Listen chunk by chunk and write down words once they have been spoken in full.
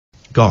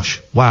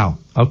Gosh, wow.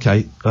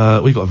 Okay,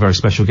 we've got a very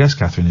special guest,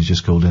 Catherine, who's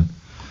just called in.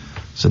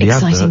 So the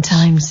exciting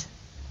times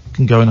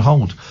can go and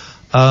hold.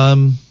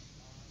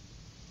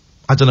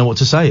 I don't know what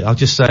to say. I'll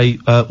just say,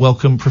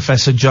 welcome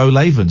Professor Joe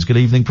Laevens. Good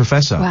evening,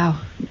 Professor. Wow.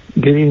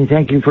 Good evening.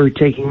 Thank you for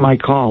taking my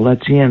call.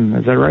 That's Ian.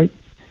 Is that right?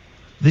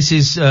 This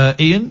is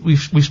Ian. We've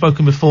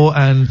spoken before,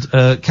 and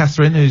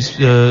Catherine, who's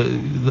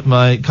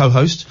my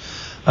co-host.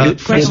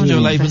 Professor Joe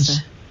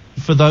Laevens,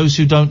 for those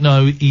who don't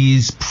know,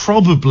 is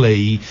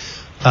probably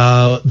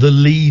the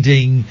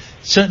leading,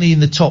 certainly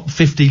in the top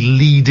 50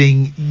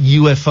 leading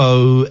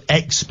UFO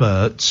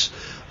experts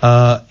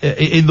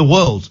in the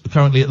world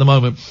currently at the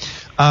moment.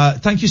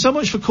 Thank you so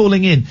much for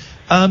calling in.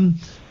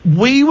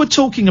 We were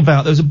talking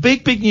about, there was a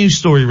big news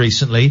story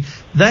recently.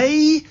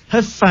 They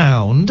have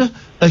found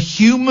a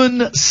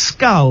human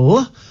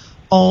skull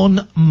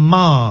on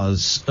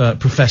Mars,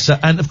 Professor.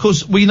 And of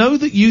course, we know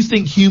that you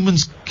think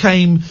humans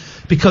came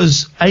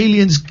because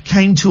aliens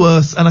came to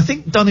Earth, and I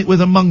think done it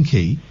with a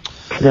monkey.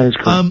 That is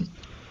correct.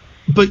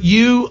 But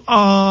you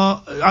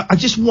are, I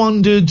just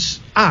wondered,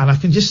 and I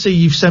can just see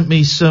you've sent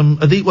me some,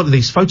 what are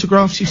these,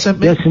 photographs you sent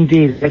me? Yes,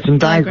 indeed. There's some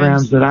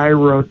diagrams that I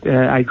wrote,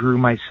 I drew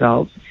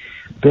myself,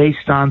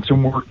 based on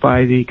some work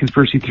by the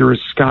conspiracy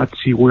theorist Scott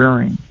C.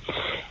 Waring,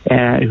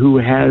 who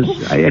has,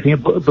 I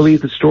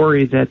believe the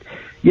story that,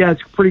 yeah,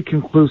 it's pretty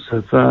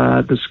conclusive.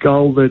 The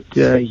skull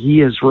that he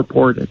has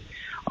reported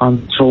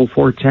on Sol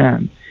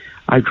 410,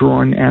 I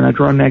draw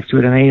next to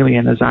it an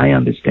alien, as I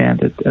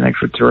understand it, an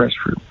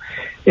extraterrestrial.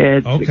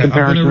 It's a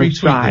comparison of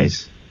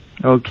size.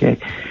 Okay.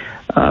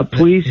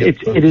 Please,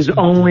 it is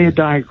only a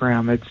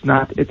diagram. It's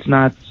not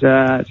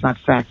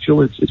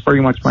factual. It's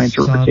very much my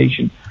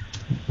interpretation.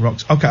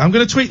 Rocks. Okay, I'm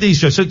going to tweet these,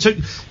 Joe.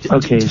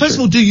 Okay. First of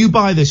all, do you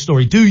buy this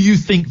story? Do you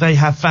think they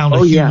have found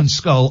a human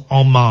skull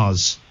on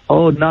Mars?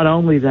 Oh, not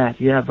only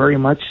that. Yeah, very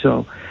much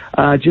so.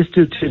 Just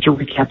to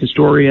recap the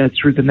story,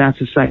 through the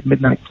NASA site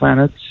Midnight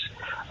Planets,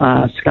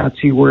 Scott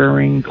C.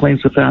 Waring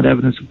claims to have found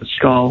evidence of the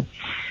skull.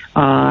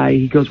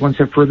 He goes one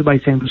step further by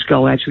saying the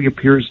skull actually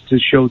appears to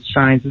show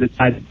signs that it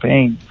died in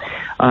pain.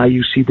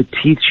 You see the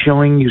teeth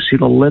showing, you see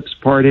the lips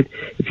parted.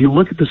 If you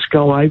look at the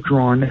skull I've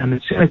drawn, and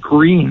it's in a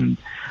green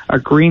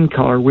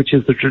color, which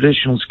is the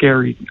traditional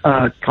scary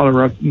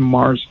color of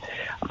Mars.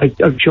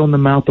 I've shown the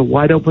mouth, the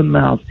wide open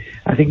mouth.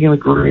 I think in the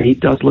gray,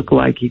 it does look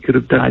like he could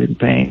have died in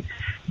pain.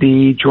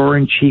 The jaw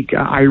and cheek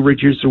eye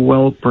ridges are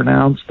well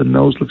pronounced. The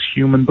nose looks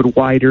human but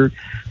wider,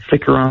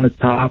 thicker on the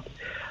top.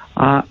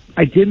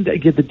 I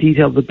didn't get the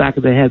detail of the back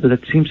of the head, but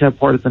it seems to have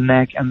part of the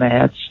neck and the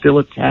head still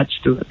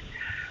attached to it.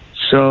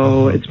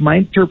 So it's my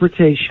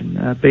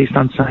interpretation based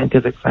on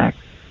scientific fact.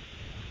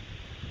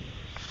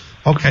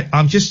 Okay,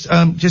 I've just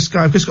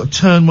got to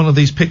turn one of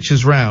these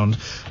pictures round.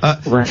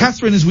 Right.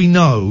 Catherine, as we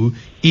know,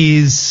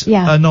 is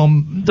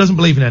doesn't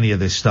believe in any of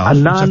this stuff.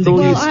 I'm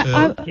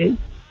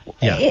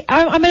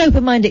an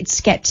open-minded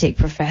skeptic,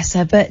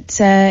 Professor, but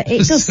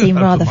it does seem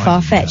rather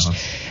far-fetched.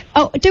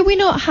 Oh, do we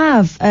not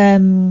have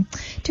a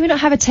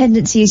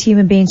tendency as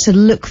human beings to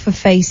look for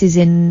faces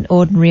in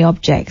ordinary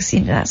objects?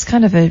 You know, that's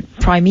kind of a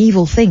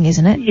primeval thing,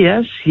 isn't it?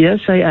 Yes,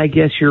 I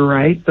guess you're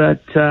right.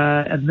 But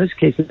in this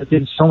case, there have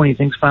been so many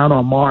things found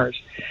on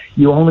Mars.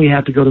 You only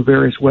have to go to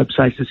various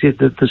websites to see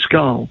the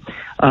skull,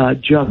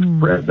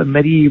 jugs, the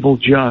medieval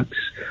jugs,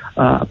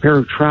 a pair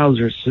of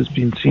trousers has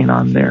been seen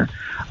on there,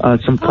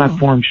 some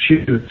platform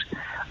shoes,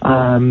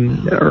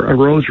 a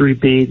rosary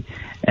bead,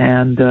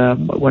 and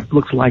what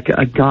looks like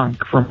a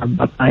gonk from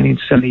about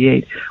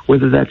 1978.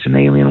 Whether that's an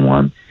alien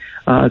one,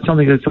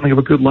 something of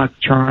a good luck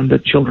charm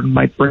that children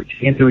might bring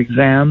into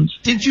exams.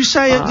 Did you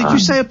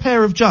say a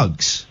pair of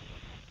jugs?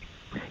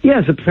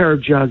 Yes, a pair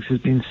of jugs has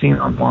been seen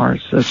on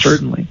Mars,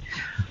 certainly.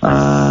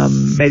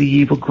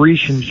 Medieval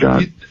Grecian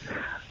jugs.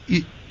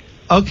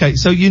 Okay,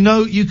 so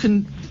you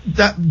can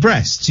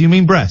breasts. You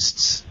mean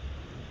breasts?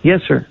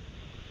 Yes, sir.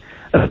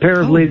 A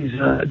pair of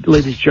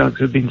ladies'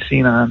 jugs have been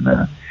seen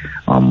on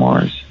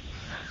Mars.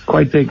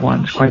 Quite big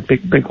ones,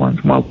 big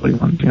ones, wobbly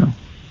ones, you know.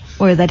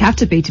 Well, they'd have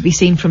to be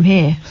seen from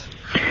here.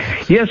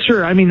 Yes,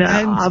 sir. I mean,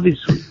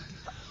 obviously.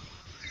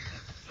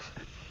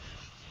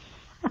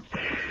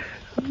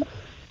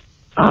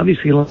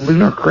 Obviously,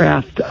 lunar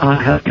craft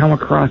have come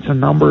across a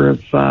number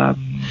of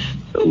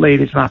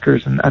ladies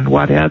knockers and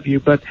what have you,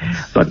 but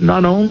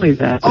not only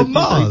that. On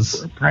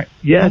Mars?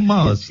 Yes. On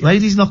Mars. Yes.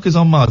 Ladies knockers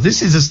on Mars.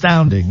 This is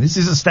astounding.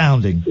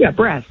 Yeah,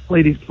 breasts.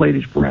 Ladies'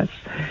 breasts.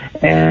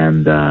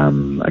 And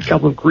a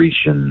couple of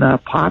Grecian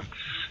pots,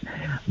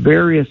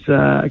 various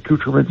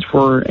accoutrements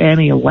for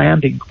any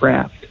landing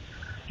craft.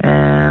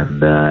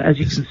 And as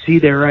you can see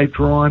there, I've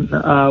drawn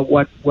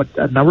what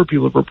a number of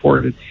people have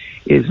reported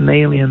is an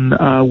alien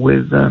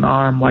with an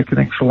arm like an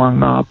extra long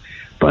knob.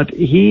 But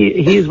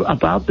he is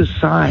about the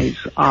size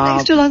of...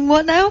 Extra long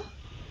what now?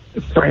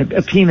 Sorry,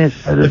 a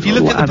penis. If you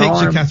look at the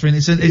picture, Catherine,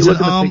 it's an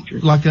arm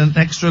like an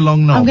extra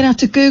long knob. I'm going to have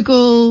to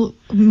Google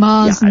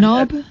Mars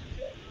knob.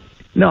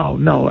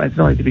 No, it's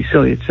not to be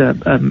silly. It's a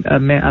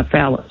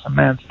phallus, a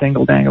man's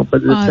dingle-dangle.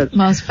 But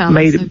Mars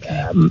phallus,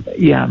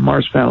 okay.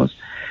 Mars phallus.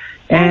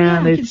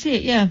 And I can see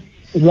it, yeah.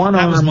 One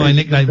that arm was my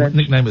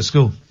nickname at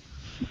school.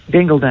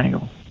 Dingle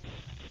dangle.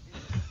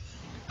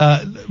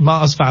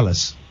 Mars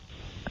phallus.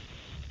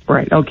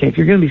 Right. Okay. If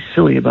you're going to be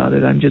silly about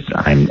it, I'm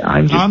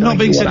not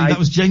being silly. That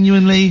was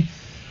genuinely.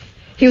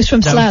 He was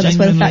from Slough. That's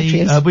where the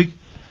factory is.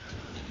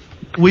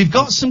 We've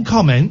got some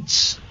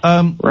comments.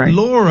 Right.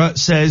 Laura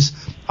says,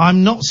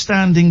 "I'm not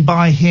standing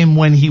by him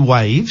when he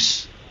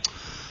waves."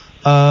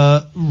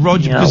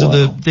 Roger, because of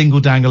the dingle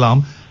dangle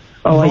arm.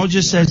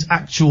 Roger says,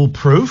 "Actual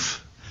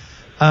proof."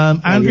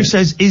 Andrew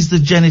says, "Is the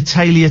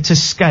genitalia to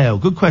scale?"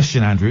 Good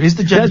question, Andrew. Is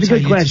the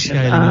genitalia to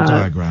scale in the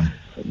diagram?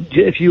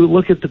 If you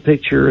look at the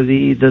picture,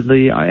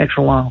 the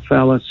extra long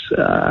phallus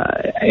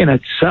in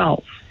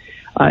itself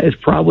is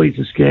probably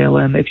to scale,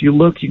 and if you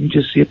look, you can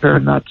just see a pair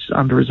of nuts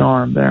under his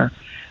arm there.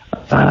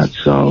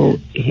 So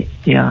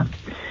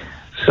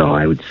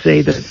I would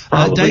say that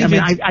probably.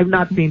 I've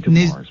not been to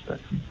Mars, but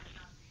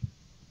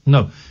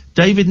no.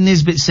 David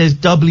Nisbet says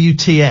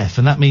WTF,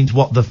 and that means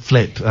what the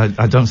flip.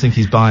 I don't think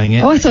he's buying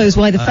it. Oh, I thought it was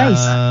why the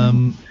face.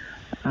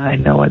 I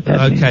know what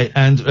that means. Okay,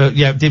 and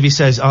Divvy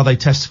says, are they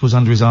testicles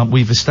under his arm?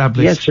 We've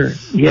established. Yes, sir.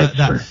 Yes,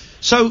 sir.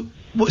 So,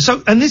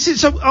 and this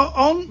is but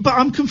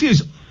I'm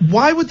confused.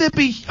 Why would there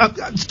be?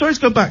 Let's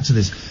go back to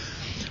this.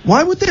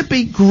 Why would there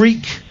be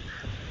Greek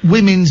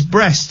women's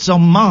breasts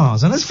on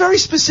Mars? And that's very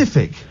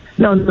specific.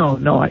 No.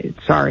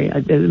 Sorry,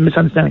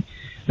 misunderstanding.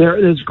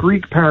 There's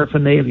Greek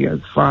paraphernalia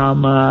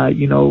from,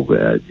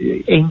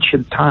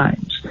 ancient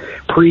times,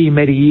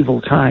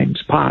 pre-medieval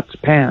times, pots,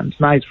 pans,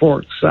 knives,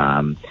 forks,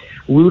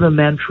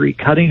 rudimentary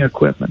cutting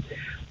equipment.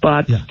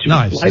 But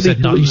knives. You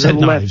said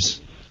knives.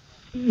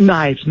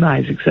 Knives,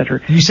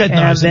 etc. You said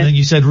knives, and then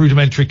you said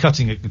rudimentary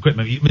cutting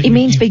equipment. It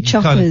means big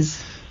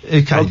choppers.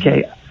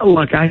 Okay.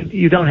 Look,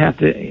 you don't have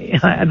to.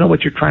 I know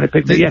what you're trying to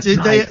pick. Did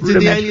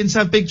the aliens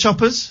have big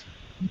choppers?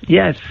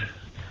 Yes.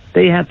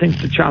 They had things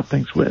to chop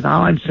things with.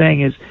 All I'm saying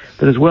is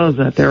that as well as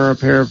that, there are a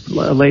pair of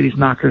ladies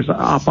knockers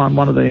up on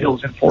one of the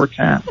hills in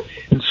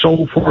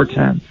Seoul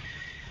 410.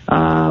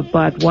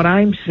 But what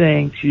I'm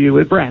saying to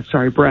you, breasts,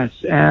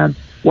 and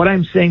what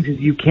I'm saying is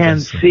you can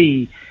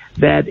see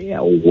that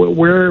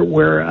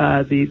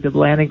where the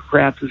landing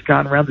craft has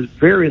gone around. There's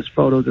various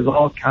photos. There's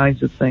all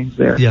kinds of things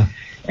there. Yeah.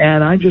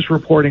 And I'm just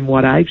reporting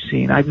what I've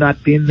seen. I've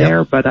not been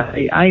there, but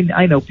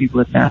I know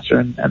people at NASA,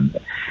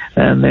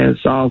 and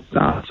there's all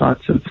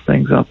sorts of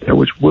things up there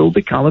which will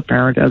become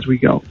apparent as we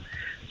go.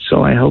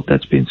 So I hope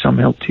that's been some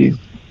help to you.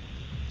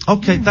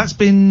 Okay, that's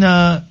been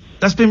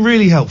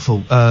really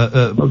helpful,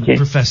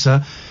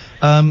 Professor.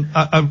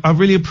 I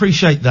really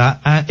appreciate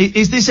that.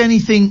 Is this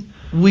anything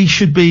we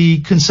should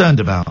be concerned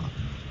about?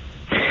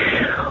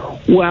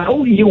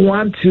 Well, you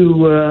want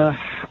to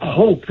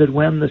hope that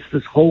when this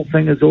whole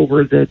thing is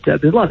over, that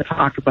there's a lot of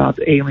talk about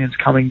aliens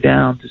coming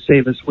down to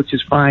save us, which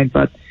is fine.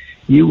 But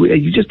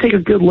you just take a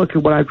good look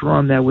at what I've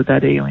drawn there with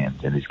that alien,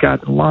 and he's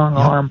got a long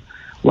arm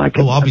like.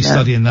 I'll be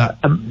studying that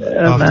after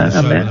the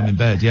show when I'm in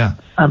bed. Yeah,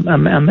 a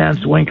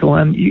man's winkle,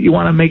 and you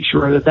want to make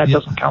sure that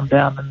doesn't come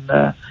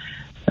down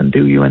and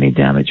do you any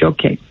damage.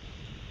 Okay.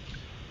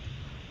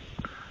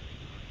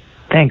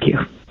 Thank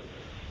you.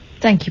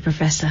 Thank you,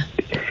 Professor.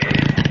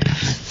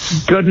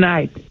 Good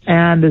night.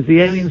 And as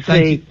the aliens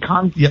say,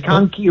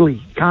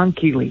 Konkeely.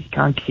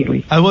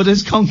 What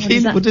does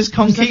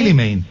Konkeely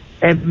mean?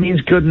 It means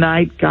good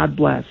night, God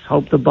bless.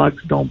 Hope the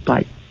bugs don't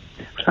bite.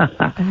 Do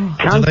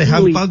they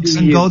have bugs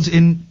and gods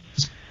in...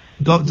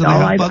 Do they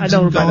have bugs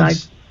and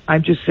gods?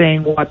 I'm just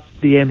saying what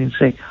the aliens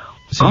say.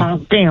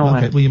 Okay,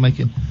 what are you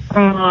making?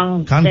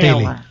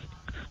 Konkeely.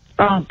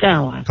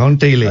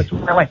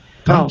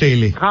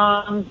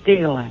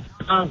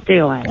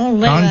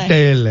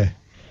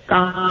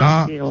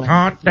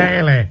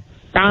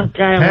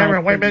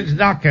 Parent women's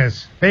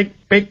knockers.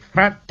 Big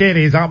fat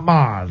titties on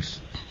Mars.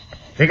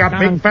 They got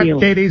big fat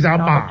titties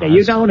on Mars. Okay,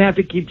 you don't have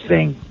to keep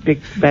saying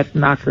big fat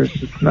knockers.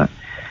 It's not.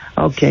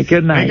 Okay,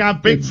 good night. They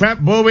got big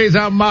fat boobies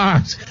on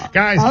Mars.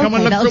 Guys, come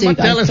and look through my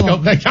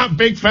telescope. They got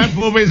big fat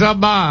boobies on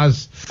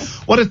Mars.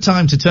 What a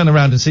time to turn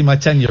around and see my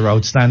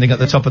 10-year-old standing at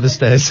the top of the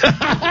stairs. Big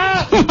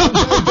fat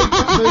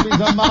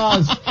boobies on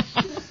Mars.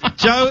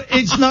 Joe,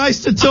 it's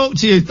nice to talk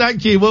to you.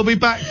 Thank you. We'll be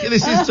back.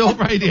 This is Talk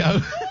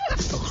Radio.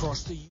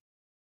 Across the